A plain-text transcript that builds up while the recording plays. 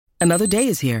Another day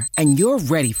is here, and you're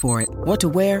ready for it. What to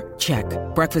wear? Check.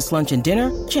 Breakfast, lunch, and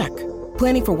dinner? Check.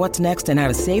 Planning for what's next and how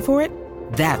to save for it?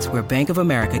 That's where Bank of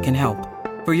America can help.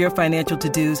 For your financial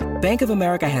to-dos, Bank of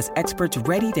America has experts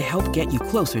ready to help get you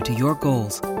closer to your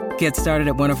goals. Get started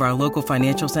at one of our local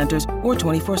financial centers or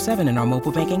 24/7 in our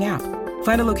mobile banking app.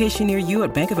 Find a location near you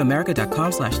at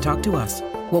bankofamerica.com/talktous.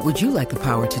 What would you like the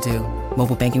power to do?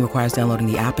 Mobile banking requires downloading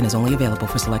the app and is only available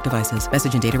for select devices.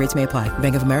 Message and data rates may apply.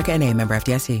 Bank of America N.A., member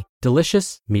FDIC.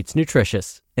 Delicious meets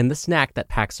nutritious in the snack that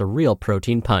packs a real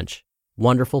protein punch.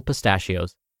 Wonderful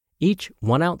Pistachios. Each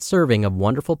 1-ounce serving of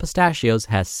Wonderful Pistachios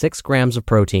has 6 grams of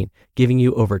protein, giving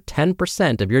you over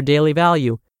 10% of your daily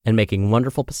value and making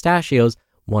Wonderful Pistachios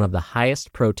one of the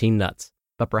highest protein nuts.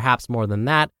 But perhaps more than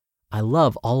that, I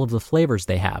love all of the flavors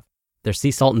they have. Their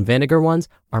sea salt and vinegar ones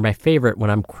are my favorite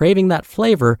when I'm craving that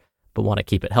flavor but want to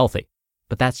keep it healthy.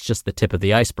 But that's just the tip of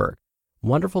the iceberg.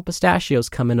 Wonderful Pistachios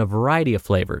come in a variety of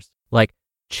flavors, like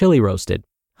chili roasted,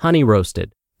 honey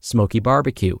roasted, smoky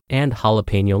barbecue, and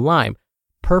jalapeno lime,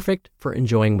 perfect for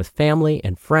enjoying with family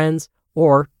and friends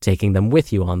or taking them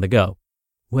with you on the go.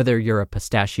 Whether you're a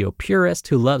pistachio purist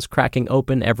who loves cracking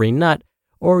open every nut,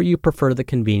 or you prefer the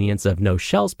convenience of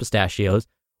no-shells pistachios,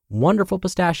 Wonderful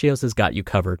Pistachios has got you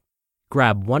covered.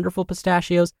 Grab Wonderful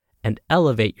Pistachios and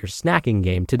elevate your snacking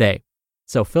game today.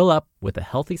 So fill up with a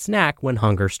healthy snack when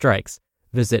hunger strikes.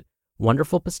 Visit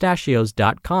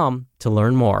wonderfulpistachios.com to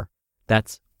learn more.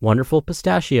 That's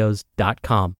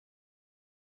wonderfulpistachios.com.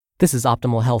 This is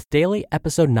Optimal Health Daily,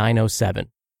 episode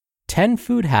 907, 10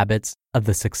 Food Habits of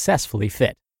the Successfully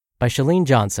Fit by Chalene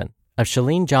Johnson of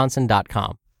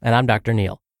ChaleneJohnson.com. And I'm Dr.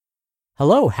 Neal.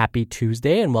 Hello, happy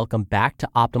Tuesday, and welcome back to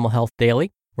Optimal Health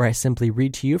Daily, where I simply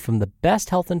read to you from the best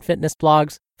health and fitness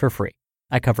blogs for free.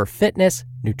 I cover fitness,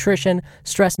 nutrition,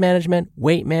 stress management,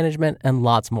 weight management, and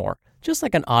lots more, just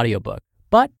like an audiobook,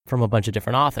 but from a bunch of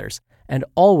different authors, and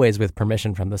always with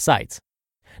permission from the sites.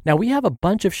 Now, we have a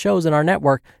bunch of shows in our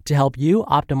network to help you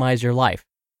optimize your life.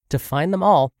 To find them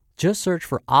all, just search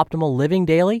for Optimal Living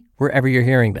Daily wherever you're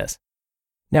hearing this.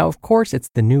 Now, of course, it's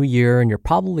the new year, and you're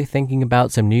probably thinking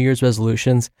about some New Year's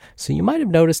resolutions, so you might have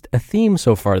noticed a theme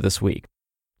so far this week.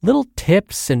 Little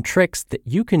tips and tricks that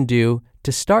you can do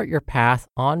to start your path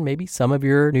on maybe some of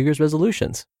your New Year's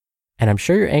resolutions. And I'm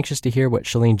sure you're anxious to hear what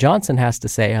Chalene Johnson has to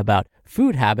say about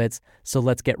food habits, so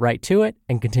let's get right to it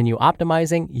and continue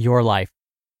optimizing your life.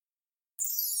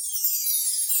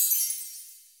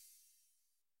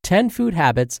 10 Food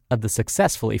Habits of the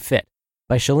Successfully Fit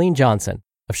by Chalene Johnson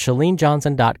of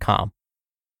ChaleneJohnson.com.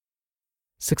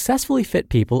 Successfully fit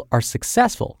people are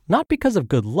successful not because of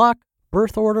good luck,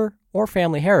 birth order, or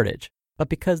family heritage, but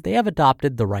because they have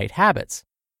adopted the right habits.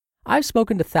 I've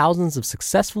spoken to thousands of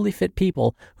successfully fit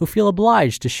people who feel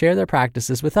obliged to share their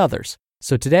practices with others.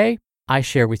 So today, I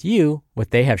share with you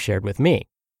what they have shared with me.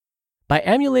 By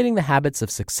emulating the habits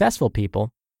of successful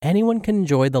people, anyone can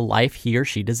enjoy the life he or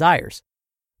she desires.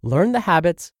 Learn the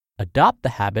habits, adopt the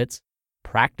habits,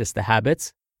 practice the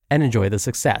habits, and enjoy the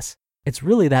success. It's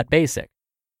really that basic.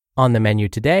 On the menu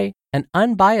today, an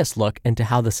unbiased look into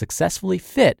how the successfully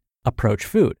fit approach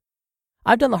food.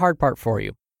 I've done the hard part for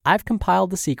you. I've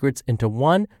compiled the secrets into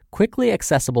one quickly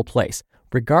accessible place,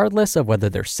 regardless of whether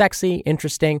they're sexy,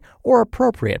 interesting, or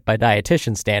appropriate by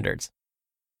dietitian standards.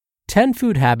 10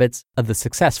 Food Habits of the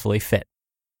Successfully Fit.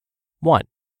 1.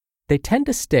 They tend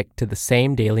to stick to the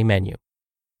same daily menu.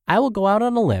 I will go out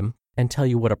on a limb and tell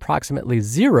you what approximately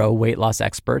 0 weight loss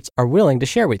experts are willing to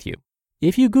share with you.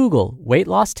 If you Google weight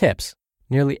loss tips,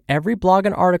 nearly every blog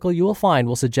and article you will find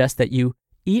will suggest that you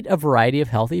eat a variety of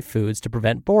healthy foods to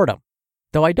prevent boredom.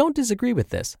 Though I don't disagree with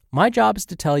this, my job is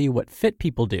to tell you what fit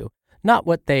people do, not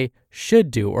what they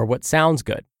should do or what sounds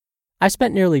good. I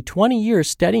spent nearly 20 years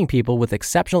studying people with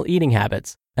exceptional eating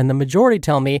habits, and the majority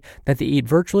tell me that they eat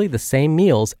virtually the same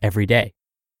meals every day.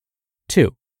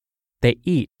 2. They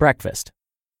eat breakfast.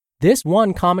 This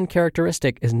one common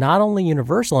characteristic is not only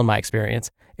universal in my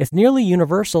experience, it's nearly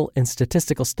universal in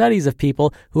statistical studies of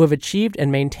people who have achieved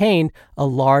and maintained a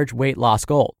large weight loss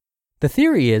goal. The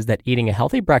theory is that eating a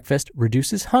healthy breakfast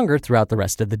reduces hunger throughout the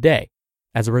rest of the day.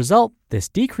 As a result, this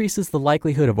decreases the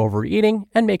likelihood of overeating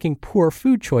and making poor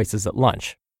food choices at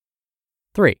lunch.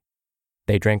 3.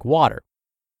 They drink water.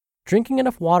 Drinking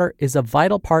enough water is a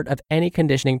vital part of any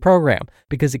conditioning program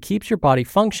because it keeps your body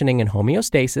functioning in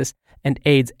homeostasis and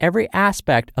aids every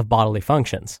aspect of bodily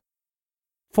functions.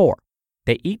 4.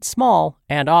 They eat small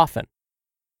and often.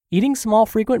 Eating small,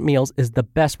 frequent meals is the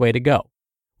best way to go.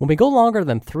 When we go longer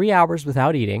than 3 hours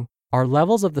without eating, our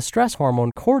levels of the stress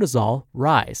hormone cortisol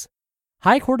rise.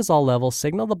 High cortisol levels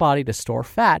signal the body to store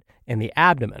fat in the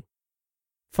abdomen.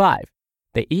 5.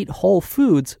 They eat whole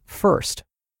foods first.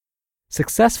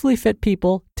 Successfully fit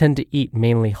people tend to eat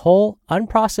mainly whole,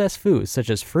 unprocessed foods such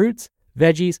as fruits,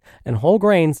 veggies, and whole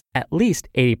grains at least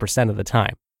 80% of the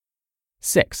time.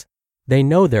 6. They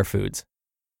know their foods.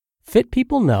 Fit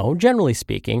people know, generally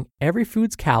speaking, every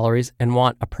food's calories and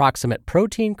want approximate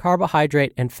protein,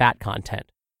 carbohydrate, and fat content.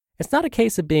 It's not a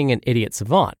case of being an idiot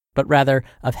savant, but rather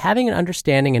of having an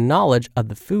understanding and knowledge of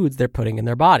the foods they're putting in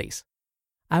their bodies.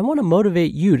 I want to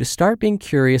motivate you to start being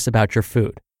curious about your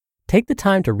food. Take the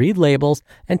time to read labels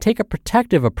and take a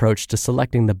protective approach to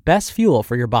selecting the best fuel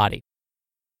for your body.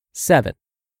 7.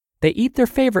 They eat their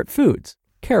favorite foods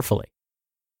carefully.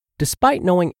 Despite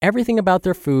knowing everything about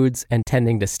their foods and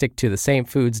tending to stick to the same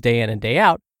foods day in and day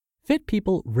out, fit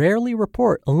people rarely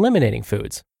report eliminating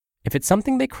foods. If it's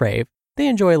something they crave, they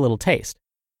enjoy a little taste.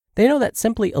 They know that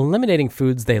simply eliminating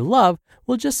foods they love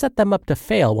will just set them up to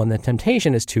fail when the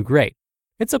temptation is too great.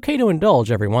 It's okay to indulge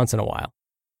every once in a while.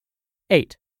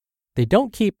 8. They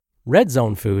don't keep red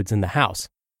zone foods in the house.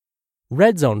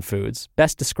 Red zone foods,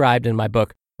 best described in my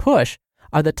book, Push,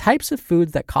 are the types of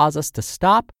foods that cause us to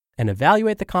stop and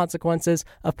evaluate the consequences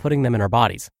of putting them in our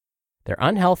bodies. They're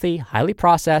unhealthy, highly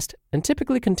processed, and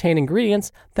typically contain ingredients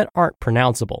that aren't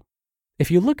pronounceable. If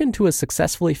you look into a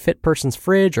successfully fit person's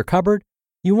fridge or cupboard,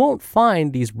 you won't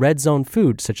find these red zone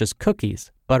foods such as cookies,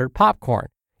 buttered popcorn,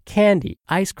 candy,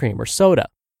 ice cream, or soda.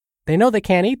 They know they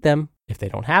can't eat them if they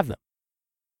don't have them.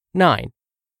 9.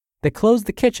 They close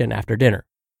the kitchen after dinner.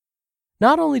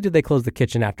 Not only do they close the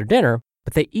kitchen after dinner,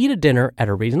 but they eat a dinner at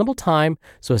a reasonable time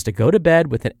so as to go to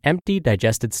bed with an empty,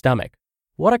 digested stomach.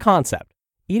 What a concept.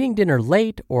 Eating dinner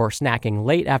late or snacking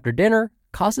late after dinner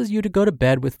causes you to go to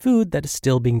bed with food that is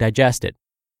still being digested.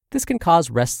 This can cause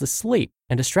restless sleep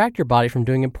and distract your body from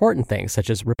doing important things such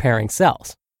as repairing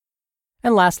cells.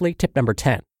 And lastly, tip number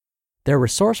 10. They're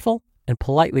resourceful and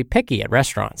politely picky at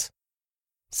restaurants.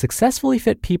 Successfully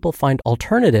fit people find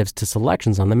alternatives to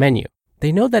selections on the menu.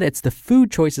 They know that it's the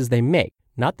food choices they make,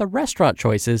 not the restaurant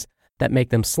choices, that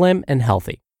make them slim and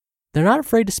healthy. They're not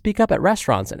afraid to speak up at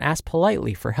restaurants and ask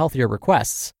politely for healthier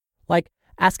requests, like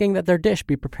asking that their dish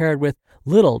be prepared with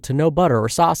little to no butter or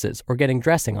sauces or getting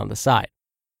dressing on the side.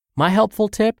 My helpful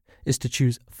tip is to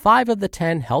choose 5 of the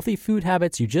 10 healthy food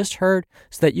habits you just heard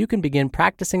so that you can begin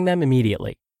practicing them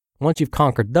immediately. Once you've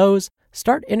conquered those,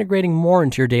 start integrating more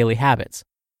into your daily habits.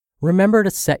 Remember to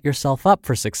set yourself up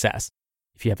for success.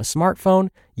 If you have a smartphone,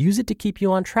 use it to keep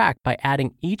you on track by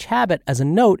adding each habit as a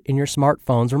note in your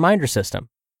smartphone's reminder system.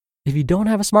 If you don't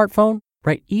have a smartphone,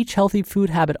 write each healthy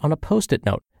food habit on a Post-it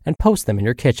note and post them in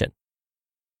your kitchen.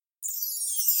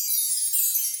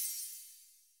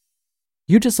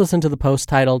 You just listened to the post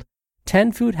titled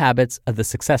 10 Food Habits of the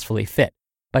Successfully Fit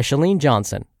by Chalene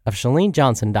Johnson of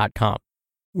ChaleneJohnson.com.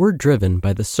 We're driven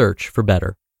by the search for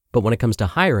better, but when it comes to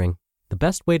hiring, the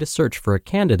best way to search for a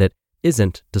candidate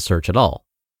isn't to search at all.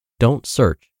 Don't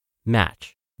search,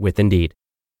 match with Indeed.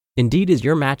 Indeed is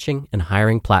your matching and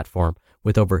hiring platform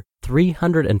with over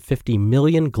 350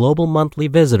 million global monthly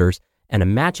visitors and a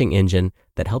matching engine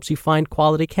that helps you find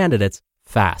quality candidates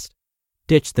fast.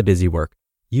 Ditch the busy work.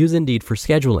 Use Indeed for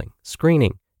scheduling,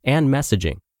 screening, and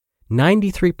messaging.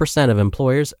 93% of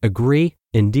employers agree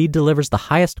Indeed delivers the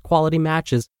highest quality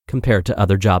matches compared to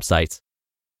other job sites.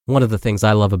 One of the things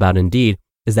I love about Indeed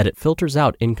is that it filters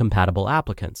out incompatible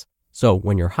applicants. So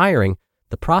when you're hiring,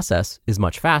 the process is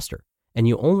much faster, and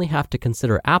you only have to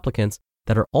consider applicants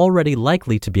that are already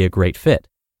likely to be a great fit.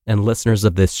 And listeners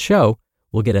of this show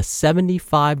will get a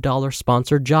 $75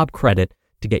 sponsored job credit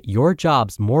to get your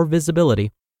jobs more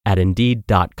visibility at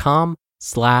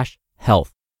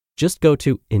Indeed.com/health. Just go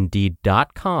to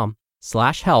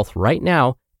Indeed.com/health right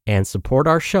now and support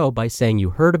our show by saying you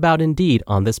heard about Indeed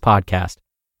on this podcast.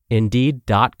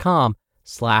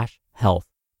 Indeed.com/health.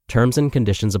 Terms and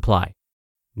conditions apply.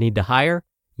 Need to hire?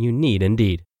 You need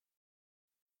Indeed.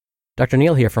 Dr.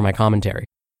 Neal here for my commentary.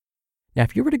 Now,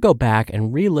 if you were to go back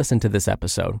and re-listen to this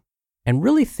episode and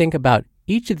really think about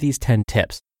each of these 10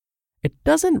 tips, it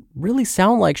doesn't really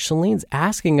sound like Chalene's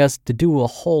asking us to do a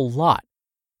whole lot.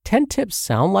 10 tips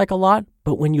sound like a lot,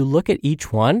 but when you look at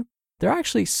each one, they're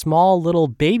actually small little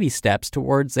baby steps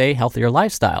towards a healthier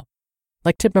lifestyle.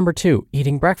 Like tip number 2,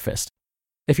 eating breakfast.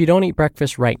 If you don't eat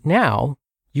breakfast right now,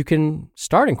 you can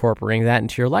start incorporating that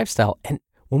into your lifestyle. And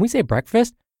when we say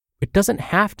breakfast, it doesn't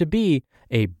have to be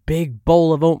a big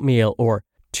bowl of oatmeal or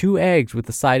 2 eggs with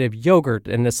a side of yogurt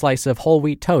and a slice of whole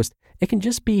wheat toast. It can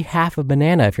just be half a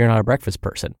banana if you're not a breakfast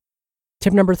person.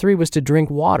 Tip number 3 was to drink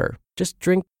water. Just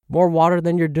drink more water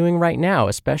than you're doing right now,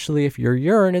 especially if your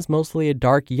urine is mostly a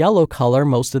dark yellow color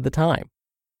most of the time.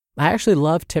 I actually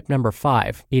love tip number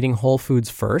 5, eating whole foods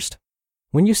first.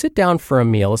 When you sit down for a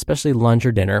meal, especially lunch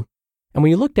or dinner, and when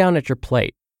you look down at your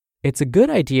plate, it's a good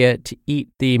idea to eat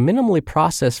the minimally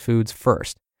processed foods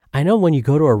first. I know when you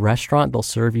go to a restaurant, they'll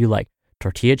serve you like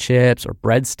tortilla chips or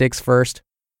breadsticks first.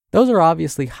 Those are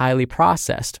obviously highly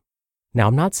processed. Now,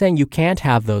 I'm not saying you can't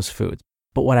have those foods,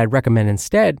 but what I'd recommend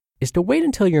instead is to wait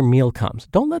until your meal comes.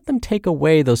 Don't let them take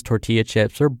away those tortilla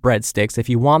chips or breadsticks if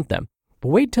you want them, but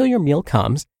wait till your meal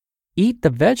comes. Eat the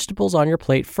vegetables on your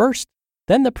plate first,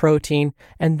 then the protein,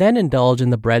 and then indulge in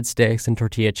the breadsticks and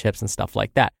tortilla chips and stuff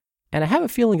like that. And I have a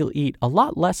feeling you'll eat a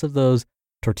lot less of those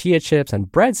tortilla chips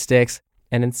and breadsticks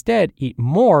and instead eat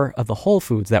more of the whole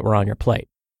foods that were on your plate.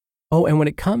 Oh, and when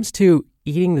it comes to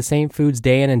eating the same foods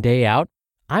day in and day out,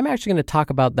 I'm actually going to talk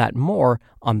about that more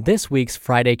on this week's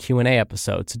Friday Q&A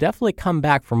episode, so definitely come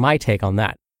back for my take on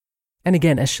that. And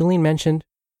again, as Chalene mentioned,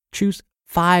 choose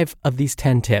 5 of these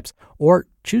 10 tips, or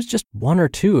choose just 1 or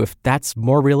 2 if that's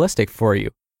more realistic for you.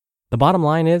 The bottom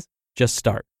line is, just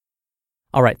start.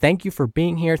 All right, thank you for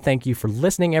being here. Thank you for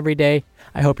listening every day.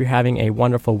 I hope you're having a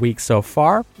wonderful week so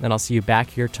far, and I'll see you back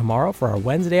here tomorrow for our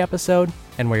Wednesday episode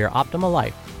and where your optimal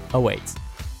life awaits.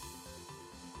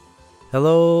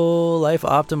 Hello, Life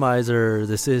Optimizer.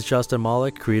 This is Justin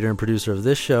Malik, creator and producer of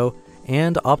this show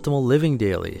and Optimal Living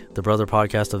Daily, the brother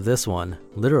podcast of this one.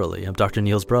 Literally, I'm Dr.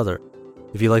 Neil's brother.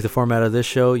 If you like the format of this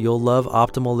show, you'll love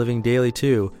Optimal Living Daily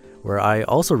too, where I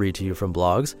also read to you from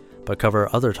blogs, but cover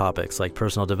other topics like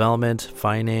personal development,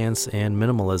 finance, and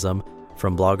minimalism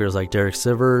from bloggers like Derek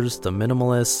Sivers, The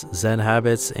Minimalists, Zen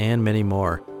Habits, and many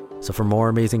more. So for more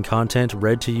amazing content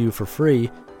read to you for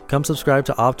free, come subscribe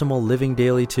to Optimal Living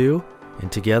Daily too,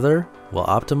 and together we'll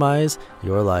optimize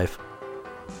your life.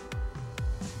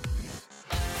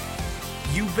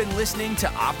 You've been listening to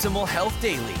Optimal Health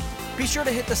Daily. Be sure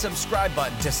to hit the subscribe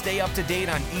button to stay up to date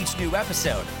on each new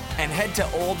episode, and head to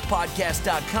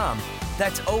oldpodcast.com.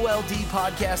 That's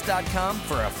oldpodcast.com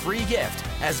for a free gift,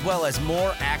 as well as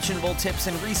more actionable tips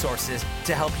and resources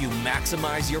to help you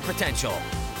maximize your potential.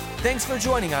 Thanks for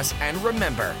joining us, and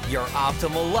remember, your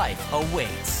optimal life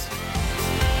awaits.